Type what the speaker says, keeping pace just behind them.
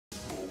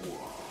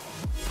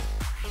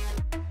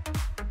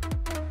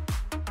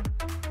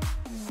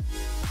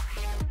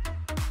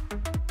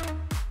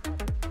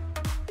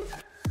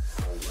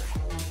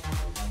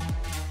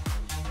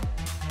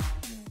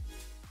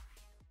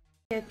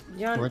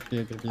John.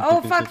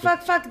 Oh,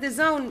 fuck, the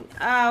zone.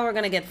 Ah, we're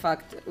gonna get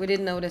fucked. We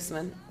didn't notice,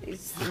 man.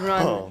 It's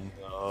run. Oh,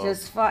 no.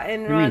 Just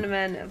fucking run,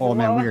 man. Oh,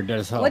 man, we're dead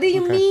as hell. What do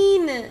you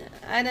mean?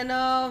 I don't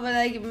know, but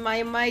I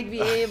might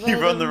be able to You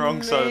run the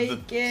wrong side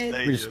of the it.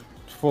 stage. We just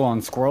full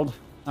on squirreled.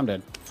 I'm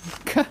dead.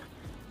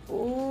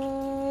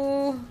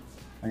 Ooh.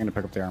 I'm gonna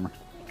pick up the armor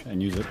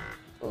and use it.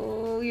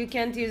 Oh, you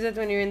can't use it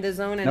when you're in the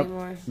zone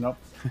anymore. Nope.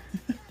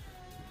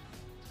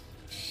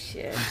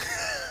 Shit.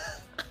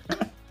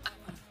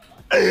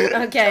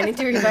 Okay, I need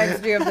to revive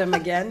 3 of them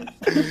again.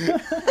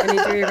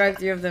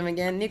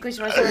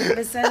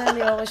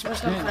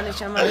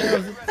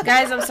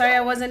 Guys, I'm sorry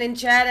I wasn't in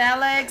chat.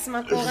 Alex,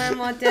 Makura,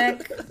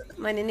 Motek,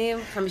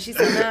 Maninim, Hamishi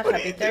Samach,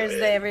 happy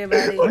Thursday,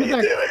 everybody. What are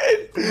you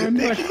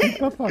doing?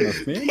 Keep up on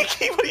us, man.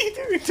 Nikki, what are you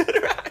doing? Turn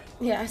around.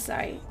 Yeah,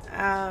 sorry.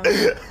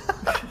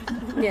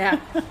 Yeah.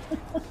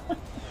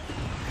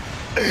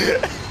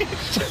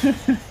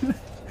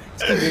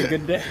 It's gonna be a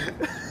good day.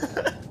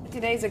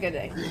 Today's a good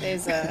day.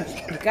 Today's a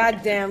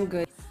goddamn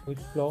good.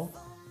 Which floor?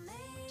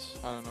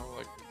 I don't know,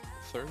 like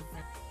 3rd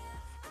maybe?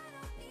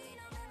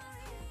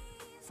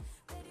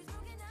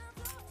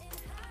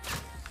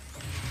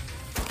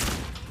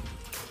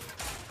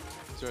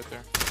 He's right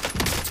there.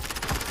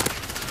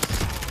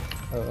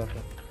 Oh,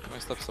 okay. My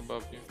steps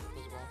above you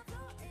as well.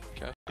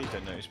 Okay. Please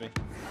don't notice me.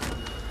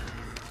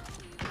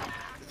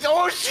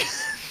 Oh shit!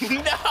 No!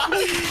 No!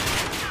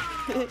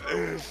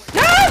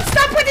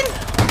 Stop with it!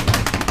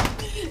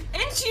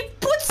 And she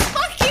puts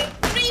fucking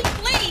 3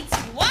 plates!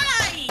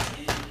 Why?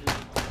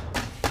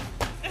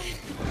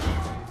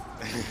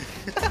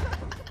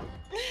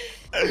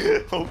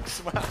 Hulk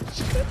smash!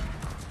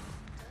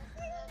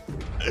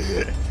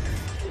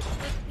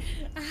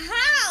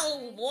 How?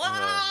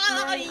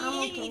 Why?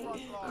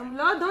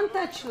 No, don't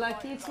touch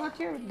Lucky. It's not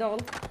your doll.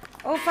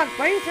 Oh fuck,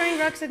 why are you throwing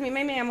rocks at me?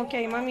 Maybe I'm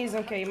okay. Mommy's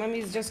okay.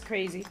 Mommy's just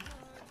crazy.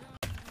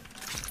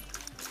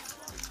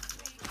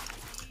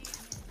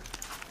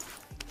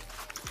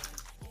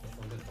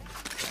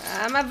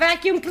 I'm a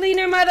vacuum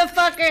cleaner,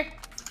 motherfucker!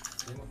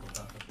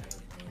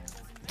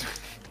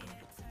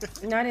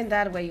 Not in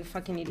that way, you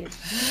fucking idiot.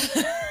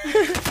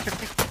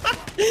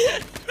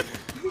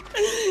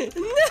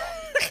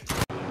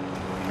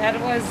 That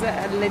was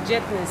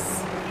legitness.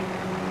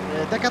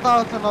 Take it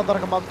out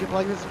another monkey,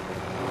 please.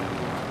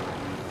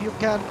 If you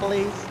can,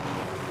 please.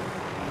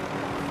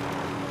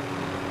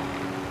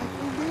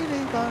 I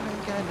really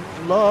can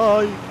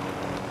fly.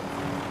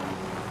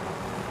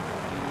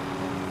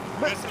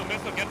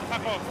 Missile, get the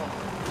fuck off.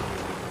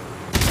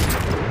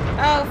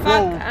 Oh fuck,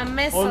 Whoa, a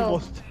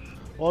missile.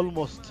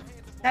 Almost.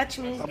 Touch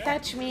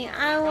me,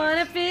 I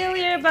wanna feel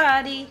your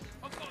body.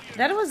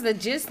 That was the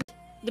gist.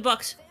 The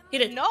box.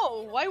 Hit it.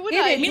 No, why would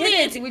Hit I?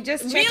 it, we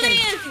just checked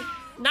it.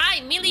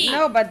 Nine, Millie!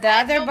 No, but the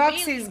other No,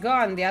 box Millie. is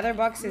gone. The other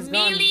box is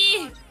gone.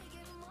 Millie!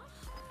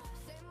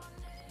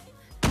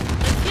 Like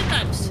 3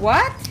 times.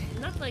 What?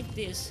 Not like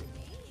this.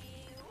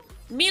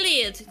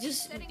 Millie it!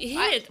 Just hit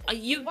it!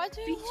 You What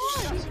do you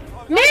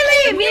want?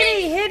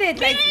 Millie, hit it!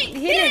 Like, Millie!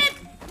 hit it!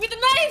 With a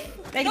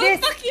knife! Like Don't this.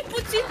 fucking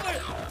put zipper!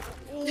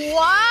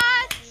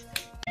 What?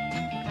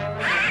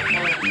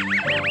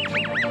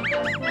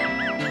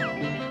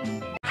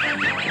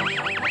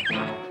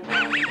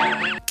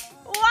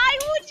 Why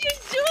would you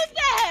do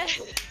that?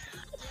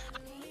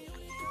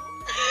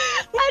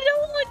 I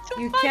don't want to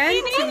You fucking can't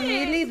eat it.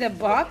 Millie the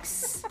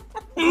box?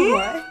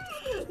 What?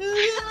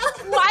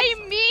 Why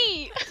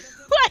me?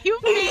 Why you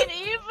being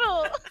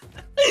evil?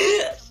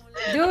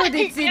 Dude,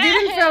 it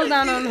didn't fall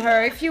down on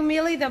her. If you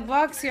Millie the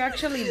box, you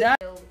actually die.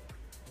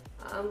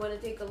 I'm gonna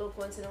take a look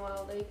once in a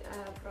while. I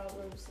have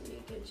problems.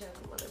 You can check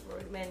the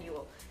motherboard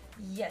manual.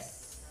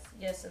 Yes,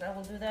 and I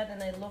will do that.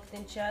 And I looked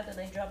in chat and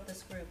I dropped the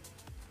screw.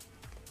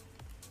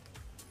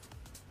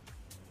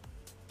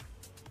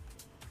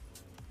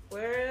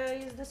 Where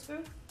is the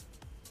screw?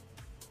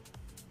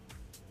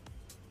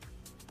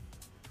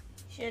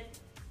 Shit.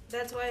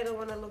 That's why I don't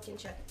want to look in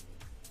chat.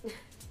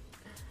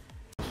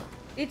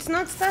 It's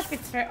not stuff,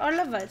 it's for all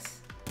of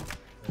us.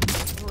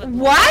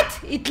 What?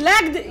 It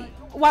lagged.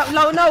 Well,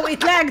 no,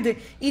 it lagged.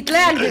 It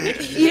lagged.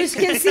 You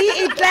can see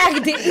it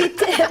lagged.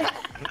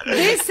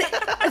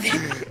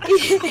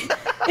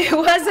 It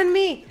wasn't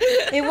me.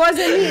 It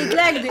wasn't me. It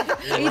lagged.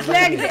 It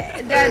lagged.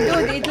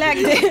 Dude, it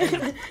lagged.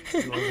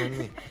 It wasn't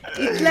me.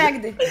 It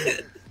lagged.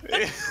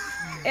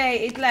 Hey,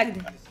 it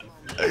lagged.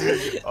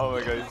 Oh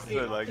my god, it's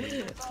so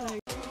laggy.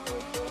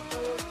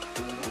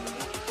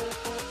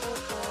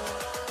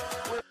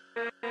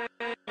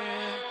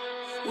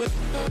 With